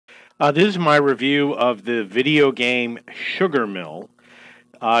This is my review of the video game Sugarmill.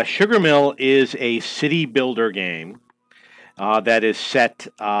 Sugarmill is a city builder game that is set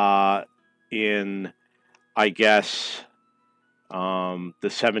in, I guess, the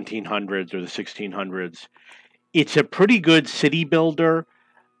 1700s or the 1600s. It's a pretty good city builder.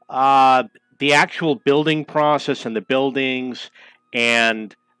 Uh, the actual building process and the buildings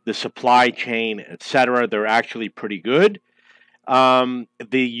and the supply chain, etc., they're actually pretty good. The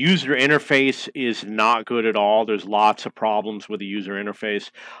user interface is not good at all. There's lots of problems with the user interface.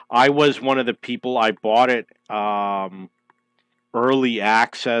 I was one of the people, I bought it early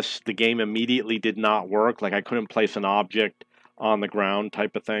access. The game immediately did not work. Like I couldn't place an object on the ground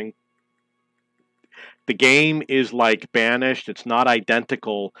type of thing. The game is like Banished. It's not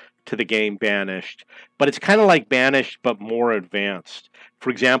identical to the game Banished, but it's kind of like Banished but more advanced. For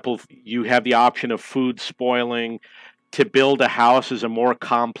example, you have the option of food spoiling. To build a house is a more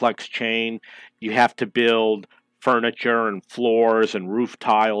complex chain. You have to build furniture and floors and roof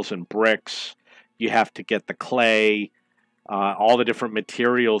tiles and bricks. You have to get the clay, all the different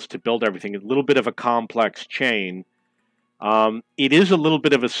materials to build everything. A little bit of a complex chain. It is a little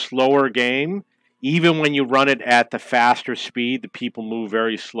bit of a slower game. Even when you run it at the faster speed, the people move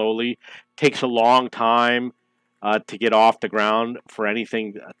very slowly. It takes a long time to get off the ground for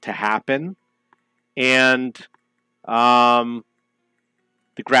anything to happen. And the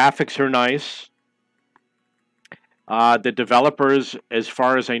graphics are nice. The developers, as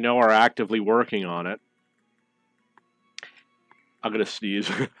far as I know, are actively working on it. I'm going to sneeze.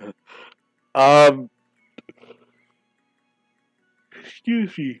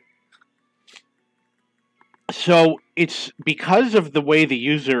 Excuse me. So it's because of the way the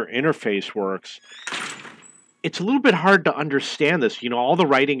user interface works, it's a little bit hard to understand this. You know, all the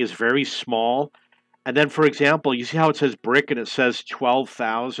writing is very small. And then, for example, you see how it says brick and it says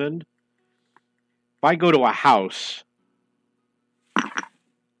 12,000? If I go to a house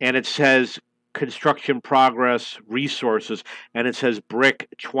and it says construction progress resources and it says brick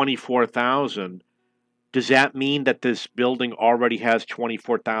 24,000, does that mean that this building already has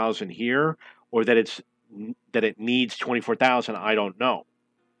 24,000 here, or that it needs 24,000? I don't know.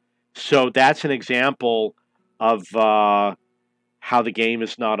 So that's an example of how the game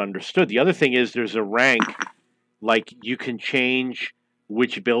is not understood. The other thing is there's a rank, like you can change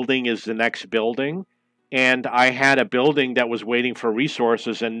which building is the next building. And I had a building that was waiting for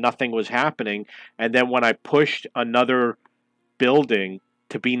resources and nothing was happening. And then when I pushed another building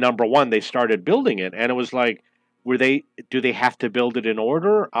to be number one, they started building it. And it was like, do they have to build it in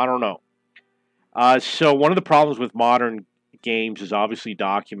order? I don't know. So one of the problems with modern games is obviously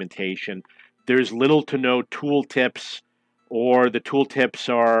documentation. There's little to no tooltips, or the tooltips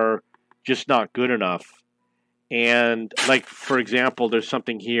are just not good enough. And like, for example, there's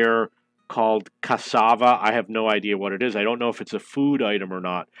something here called cassava. I have no idea what it is. I don't know if it's a food item or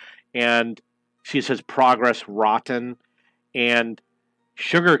not. And see, it says progress rotten. And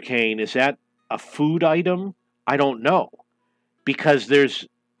sugarcane, is that a food item? I don't know. Because there's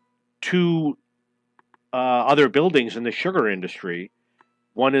two other buildings in the sugar industry.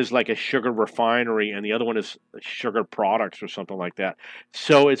 One is like a sugar refinery, and the other one is sugar products or something like that.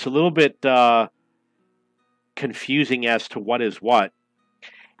 So it's a little bit confusing as to what is what.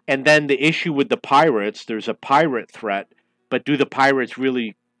 And then the issue with the pirates, there's a pirate threat, but do the pirates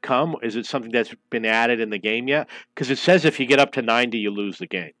really come? Is it something that's been added in the game yet? Because it says if you get up to 90, you lose the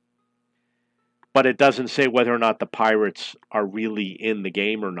game. But it doesn't say whether or not the pirates are really in the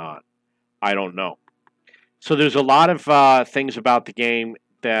game or not. I don't know. So there's a lot of things about the game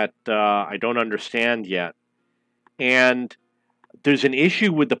that I don't understand yet. And there's an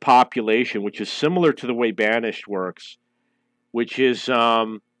issue with the population, which is similar to the way Banished works, which is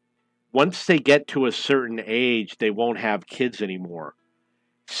once they get to a certain age, they won't have kids anymore.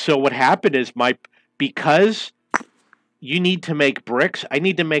 So what happened is because you need to make bricks, I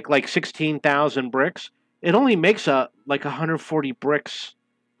need to make like 16,000 bricks. It only makes like 140 bricks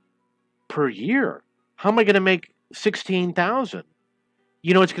per year. How am I going to make 16,000?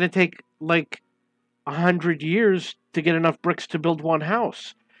 You know, it's going to take like 100 years to get enough bricks to build one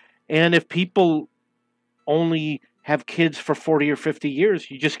house. And if people only have kids for 40 or 50 years,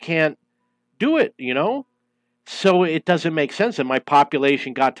 you just can't do it, you know? So it doesn't make sense. And my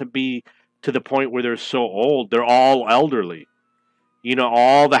population got to be to the point where they're so old, they're all elderly. You know,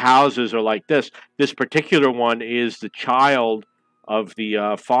 all the houses are like this. This particular one is the child of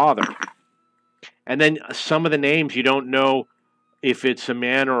the father. And then some of the names you don't know if it's a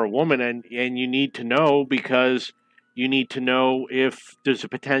man or a woman, and you need to know because you need to know if there's a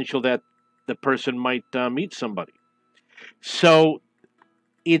potential that the person might meet somebody. So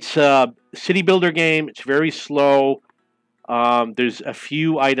It's a city builder game. It's very slow. There's a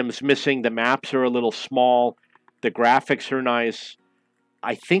few items missing. The maps are a little small. The graphics are nice.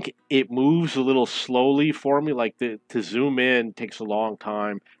 I think it moves a little slowly for me. Like to zoom in takes a long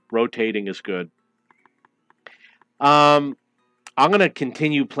time. Rotating is good. Um, I'm going to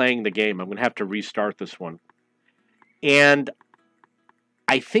continue playing the game. I'm going to have to restart this one. And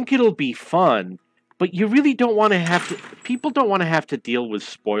I think it'll be fun, but you really don't want to have to, people don't want to have to deal with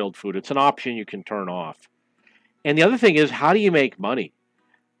spoiled food. It's an option you can turn off. And the other thing is, how do you make money?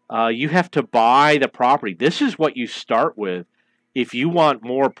 You have to buy the property. This is what you start with. If you want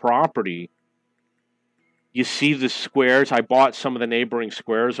more property, you see the squares. I bought some of the neighboring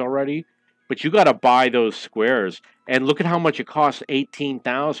squares already, but you got to buy those squares. And look at how much it costs,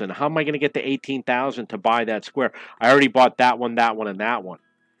 18,000. How am I going to get the 18,000 to buy that square? I already bought that one, and that one.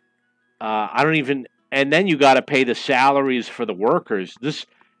 I don't even, and then you got to pay the salaries for the workers. This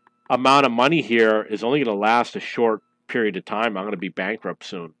amount of money here is only going to last a short period of time. I'm going to be bankrupt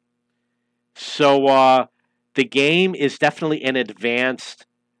soon. So the game is definitely an advanced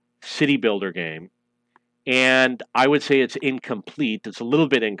city builder game, and I would say it's incomplete. It's a little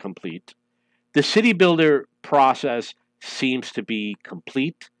bit incomplete. The city builder process seems to be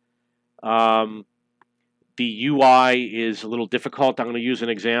complete. The UI is a little difficult. I'm going to use an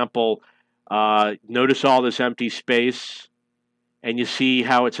example. Notice all this empty space, and you see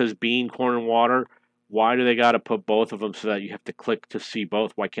how it says bean, corn, and water. Why do they got to put both of them so that you have to click to see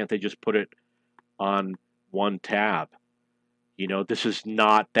both? Why can't they just put it on one tab? You know, this is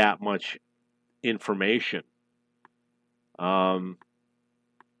not that much information.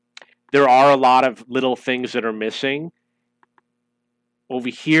 There are a lot of little things that are missing over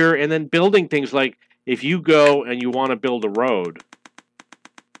here, and then building things like if you go and you want to build a road,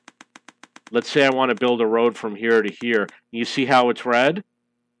 let's say I want to build a road from here to here. You see how it's red?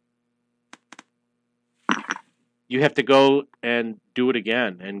 You have to go and do it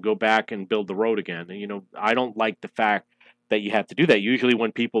again and go back and build the road again. And, you know, I don't like the fact that you have to do that. Usually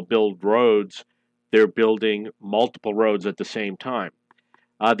when people build roads, they're building multiple roads at the same time.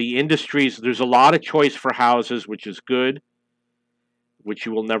 The industries, there's a lot of choice for houses, which is good, which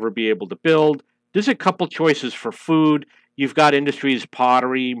you will never be able to build. There's a couple choices for food. You've got industries,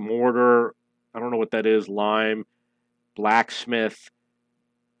 pottery, mortar, I don't know what that is, lime, blacksmith,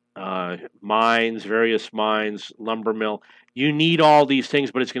 mines, various mines, lumber mill. You need all these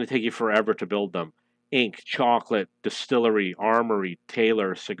things, but it's going to take you forever to build them. Ink, chocolate, distillery, armory,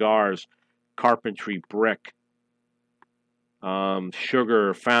 tailor, cigars, carpentry, brick,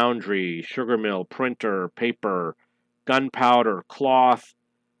 sugar, foundry, sugar mill, printer, paper, gunpowder, cloth.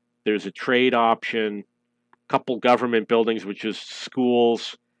 There's a trade option, couple government buildings, which is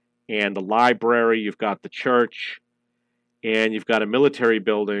schools and the library. You've got the church, and you've got a military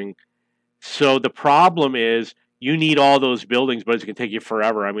building. So the problem is you need all those buildings, but it's going to take you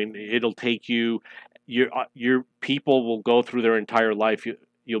forever. I mean, it'll take you, your people will go through their entire life.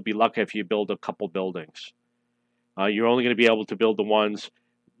 You'll be lucky if you build a couple buildings. You're only going to be able to build the ones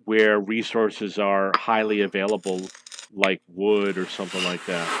where resources are highly available, like wood or something like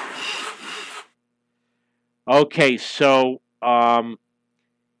that. Okay, so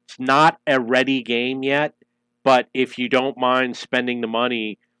it's not a ready game yet, but if you don't mind spending the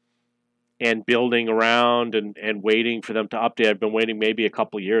money and building around and waiting for them to update, I've been waiting maybe a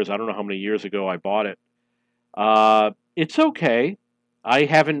couple years. I don't know how many years ago I bought it. It's okay. I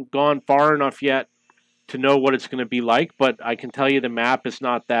haven't gone far enough yet to know what it's going to be like, but I can tell you the map is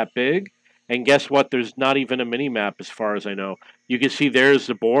not that big. And guess what? There's not even a mini map as far as I know. You can see there's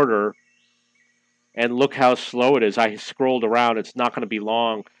the border, and look how slow it is. I scrolled around. It's not going to be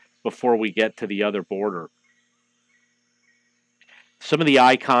long before we get to the other border. Some of the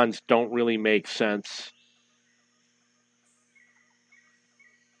icons don't really make sense,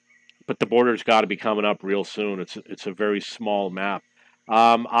 but the border's got to be coming up real soon. It's a very small map.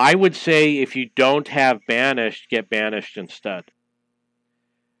 I would say if you don't have banished, get banished instead.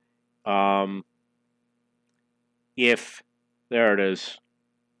 If there it is.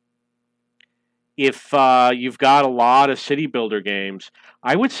 If you've got a lot of city builder games,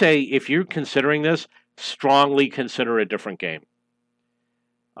 I would say if you're considering this, strongly consider a different game.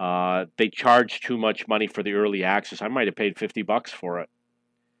 They charge too much money for the early access. I might have paid $50 for it.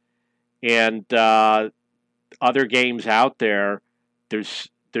 And other games out there, there's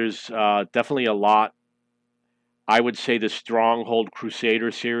definitely a lot. I would say the Stronghold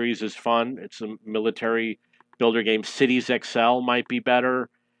Crusader series is fun. It's a military builder game. Cities XL might be better.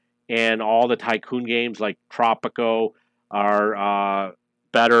 And all the tycoon games like Tropico are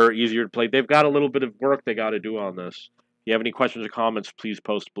better, easier to play. They've got a little bit of work they got to do on this. you have any questions or comments, please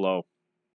post below.